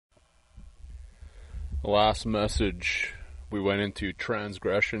The last message, we went into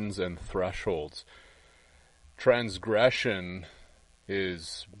transgressions and thresholds. Transgression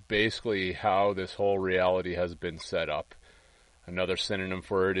is basically how this whole reality has been set up. Another synonym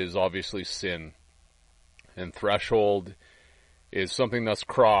for it is obviously sin. And threshold is something that's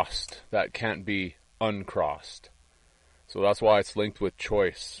crossed that can't be uncrossed. So that's why it's linked with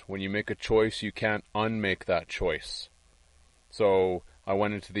choice. When you make a choice, you can't unmake that choice. So I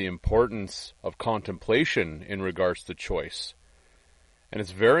went into the importance of contemplation in regards to choice. And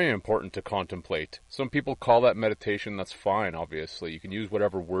it's very important to contemplate. Some people call that meditation. That's fine, obviously. You can use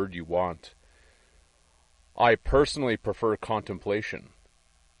whatever word you want. I personally prefer contemplation.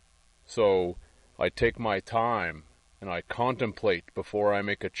 So I take my time and I contemplate before I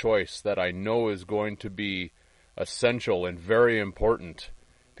make a choice that I know is going to be essential and very important.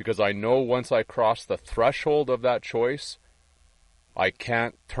 Because I know once I cross the threshold of that choice, I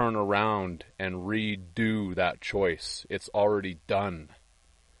can't turn around and redo that choice. It's already done.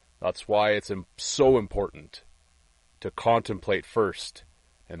 That's why it's so important to contemplate first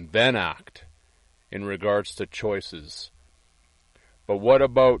and then act in regards to choices. But what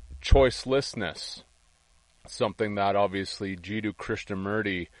about choicelessness? Something that obviously Jiddu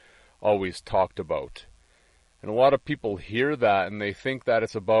Krishnamurti always talked about. And a lot of people hear that and they think that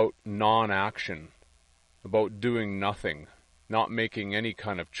it's about non-action, about doing nothing, not making any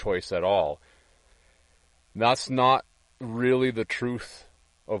kind of choice at all. That's not really the truth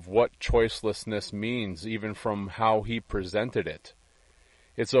of what choicelessness means, even from how he presented it.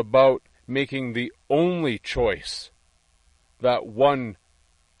 It's about making the only choice that one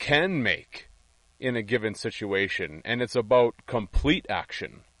can make in a given situation, and it's about complete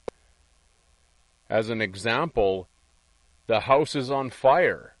action. As an example, the house is on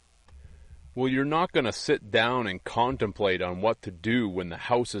fire. Well, you're not going to sit down and contemplate on what to do when the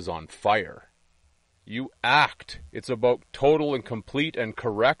house is on fire. You act. It's about total and complete and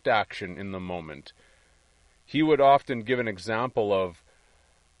correct action in the moment. He would often give an example of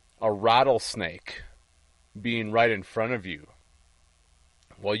a rattlesnake being right in front of you.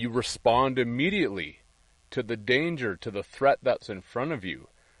 Well, you respond immediately to the danger, to the threat that's in front of you.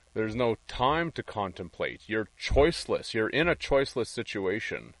 There's no time to contemplate. You're choiceless. You're in a choiceless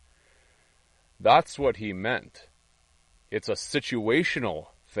situation. That's what he meant. It's a situational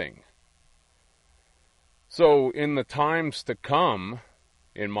thing. So in the times to come,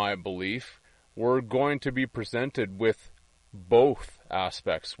 in my belief, we're going to be presented with both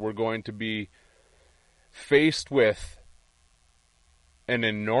aspects. We're going to be faced with an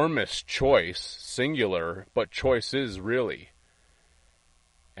enormous choice, singular, but choice is really.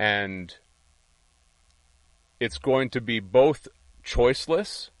 And it's going to be both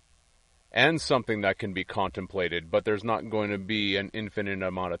choiceless and something that can be contemplated, but there's not going to be an infinite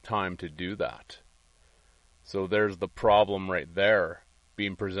amount of time to do that. So there's the problem right there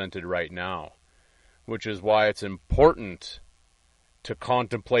being presented right now, which is why it's important to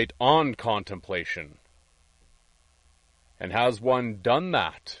contemplate on contemplation. And has one done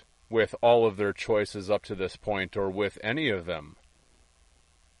that with all of their choices up to this point, or with any of them?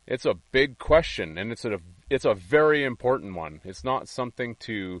 It's a big question, and it's a very important one. It's not something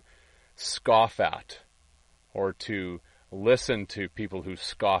to scoff at, or to listen to people who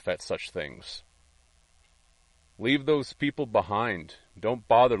scoff at such things. Leave those people behind. Don't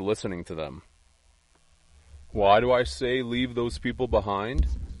bother listening to them. Why do I say leave those people behind?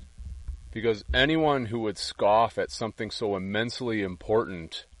 Because anyone who would scoff at something so immensely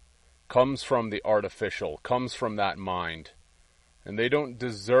important comes from the artificial, comes from that mind. And they don't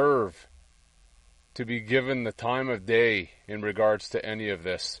deserve to be given the time of day in regards to any of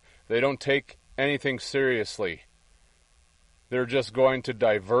this. They don't take anything seriously. They're just going to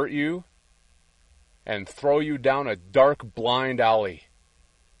divert you and throw you down a dark, blind alley.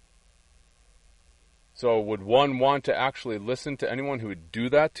 So would one want to actually listen to anyone who would do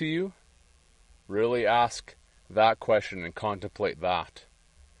that to you? Really ask that question and contemplate that.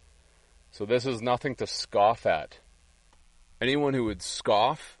 So this is nothing to scoff at. Anyone who would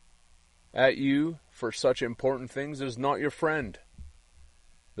scoff at you for such important things is not your friend.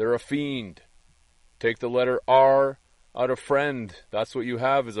 They're a fiend. Take the letter R out of friend. That's what you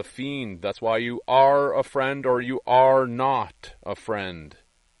have, is a fiend. That's why you are a friend, or you are not a friend.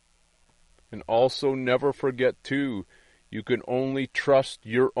 And also never forget too, you can only trust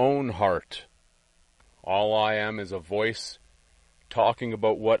your own heart. All I am is a voice talking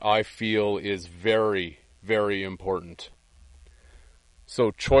about what I feel is very, very important.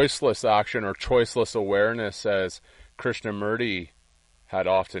 So choiceless action, or choiceless awareness, as Krishnamurti had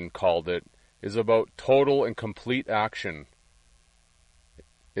often called it, is about total and complete action.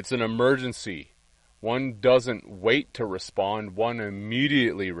 It's an emergency. One doesn't wait to respond, one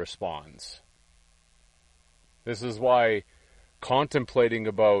immediately responds. This is why contemplating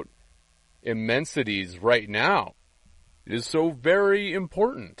about immensities right now is so very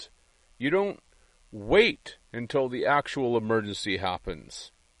important. You don't wait until the actual emergency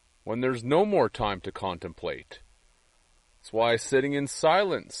happens, when there's no more time to contemplate. That's why sitting in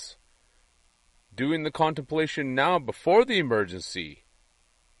silence, doing the contemplation now before the emergency,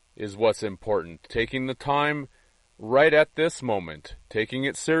 is what's important. Taking the time right at this moment, taking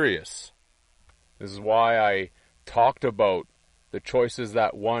it serious. This is why I talked about the choices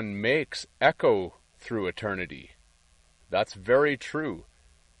that one makes echo through eternity. That's very true.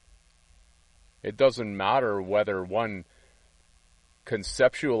 It doesn't matter whether one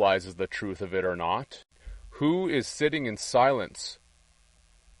conceptualizes the truth of it or not. Who is sitting in silence?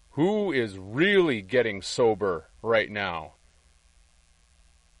 Who is really getting sober right now?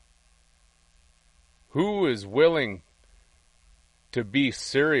 Who is willing to be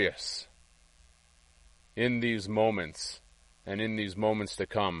serious in these moments and in these moments to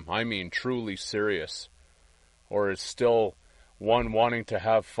come? I mean truly serious. Or is still one wanting to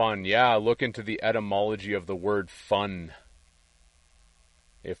have fun? Yeah, look into the etymology of the word fun.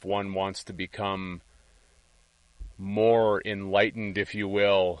 If one wants to become more enlightened, if you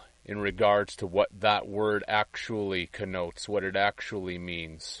will, in regards to what that word actually connotes, what it actually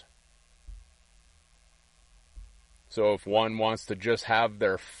means. So if one wants to just have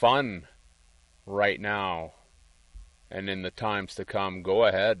their fun right now and in the times to come, go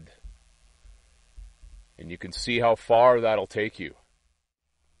ahead. And you can see how far that'll take you.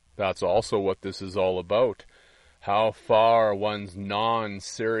 That's also what this is all about. How far one's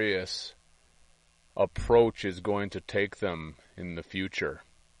non-serious approach is going to take them in the future.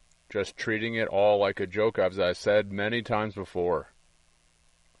 Just treating it all like a joke, as I said many times before.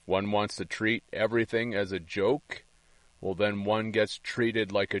 If one wants to treat everything as a joke, well then one gets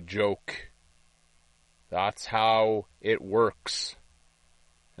treated like a joke. That's how it works.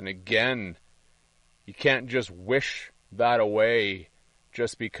 And again, you can't just wish that away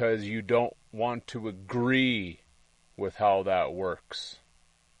just because you don't want to agree with how that works.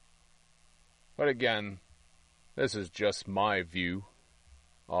 But again, this is just my view.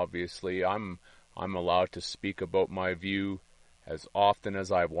 Obviously, I'm allowed to speak about my view as often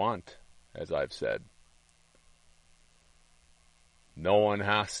as I want, as I've said. No one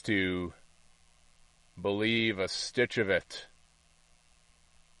has to believe a stitch of it.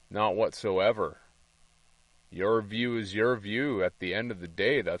 Not whatsoever. Your view is your view. At the end of the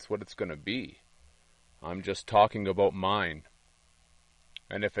day, that's what it's going to be. I'm just talking about mine.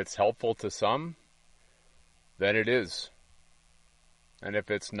 And if it's helpful to some, then it is. And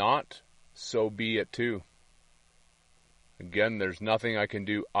if it's not, so be it too. Again, there's nothing I can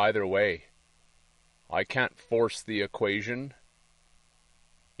do either way. I can't force the equation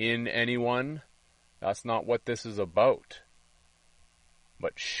in anyone. That's not what this is about.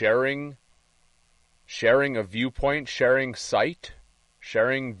 But sharing a viewpoint, sharing sight,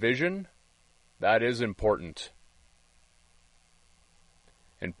 sharing vision, that is important.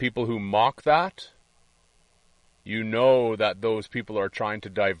 And people who mock that, you know that those people are trying to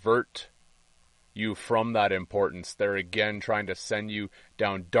divert you from that importance. They're again trying to send you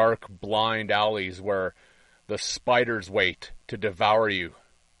down dark, blind alleys where the spiders wait to devour you.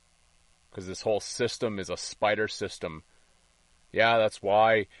 Because this whole system is a spider system. Yeah, that's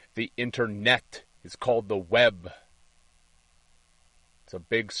why the internet is called the web. It's a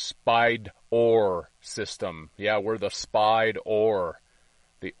big spied ore system. Yeah, we're the spied ore.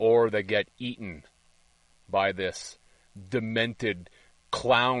 The ore that get eaten by this demented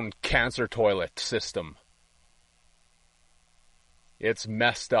clown cancer toilet system. It's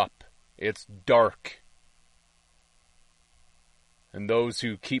messed up. It's dark. And those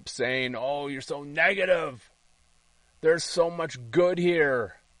who keep saying, oh, you're so negative. There's so much good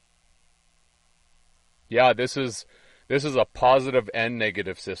here. Yeah, this is a positive and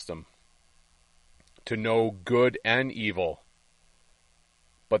negative system. To know good and evil.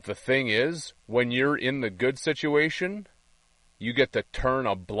 But the thing is, when you're in the good situation, you get to turn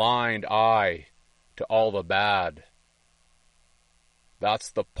a blind eye to all the bad. That's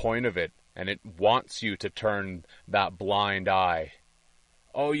the point of it. And it wants you to turn that blind eye.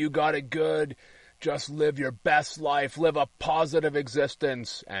 Oh, you got it good. Just live your best life. Live a positive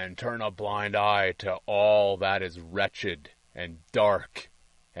existence. And turn a blind eye to all that is wretched and dark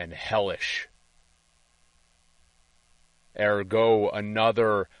and hellish. Ergo,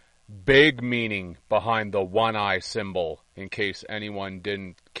 another big meaning behind the one-eye symbol, in case anyone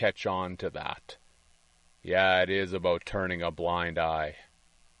didn't catch on to that. Yeah, it is about turning a blind eye.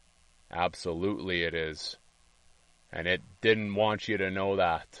 Absolutely it is. And it didn't want you to know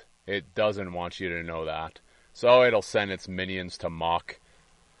that. It doesn't want you to know that. So it'll send its minions to mock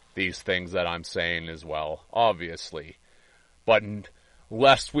these things that I'm saying as well, obviously. But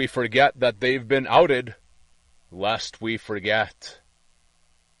lest we forget that they've been outed, lest we forget.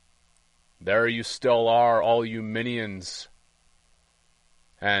 There you still are, all you minions.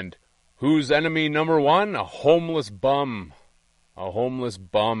 And who's enemy number one? A homeless bum. A homeless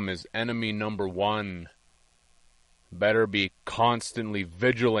bum is enemy number one. Better be constantly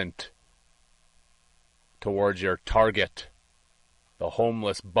vigilant towards your target, the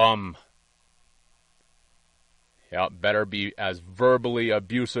homeless bum. Yeah, better be as verbally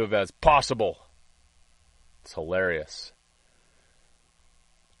abusive as possible. It's hilarious.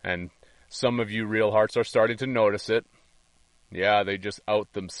 And some of you real hearts are starting to notice it. Yeah, they just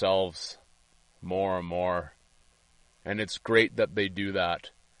out themselves more and more. And it's great that they do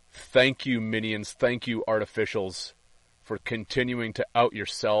that. Thank you, minions. Thank you, artificials, for continuing to out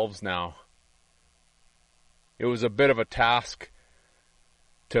yourselves now. It was a bit of a task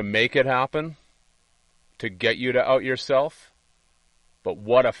to make it happen, to get you to out yourself. But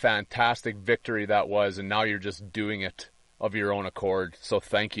what a fantastic victory that was, and now you're just doing it of your own accord. So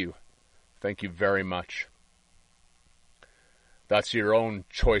thank you. Thank you very much. That's your own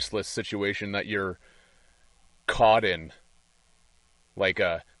choiceless situation that you're caught in. Like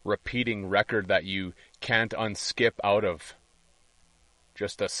a repeating record that you can't unskip out of.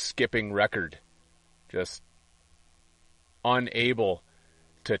 Just a skipping record. Just unable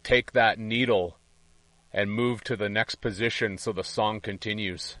to take that needle and move to the next position so the song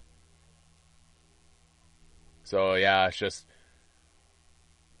continues. So yeah, it's just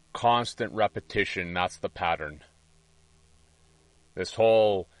constant repetition. That's the pattern. This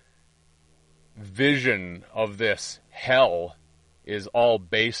whole vision of this hell is all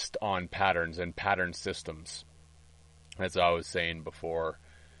based on patterns and pattern systems, as I was saying before.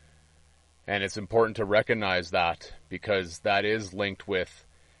 And it's important to recognize that, because that is linked with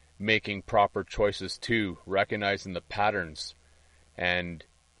making proper choices too, recognizing the patterns. And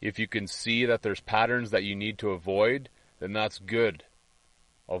if you can see that there's patterns that you need to avoid, then that's good.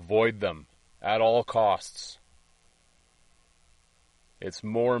 Avoid them at all costs. It's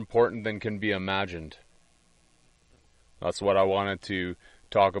more important than can be imagined. That's what I wanted to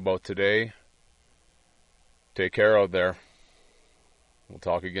talk about today. Take care out there. We'll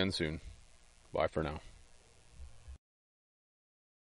talk again soon. Bye for now.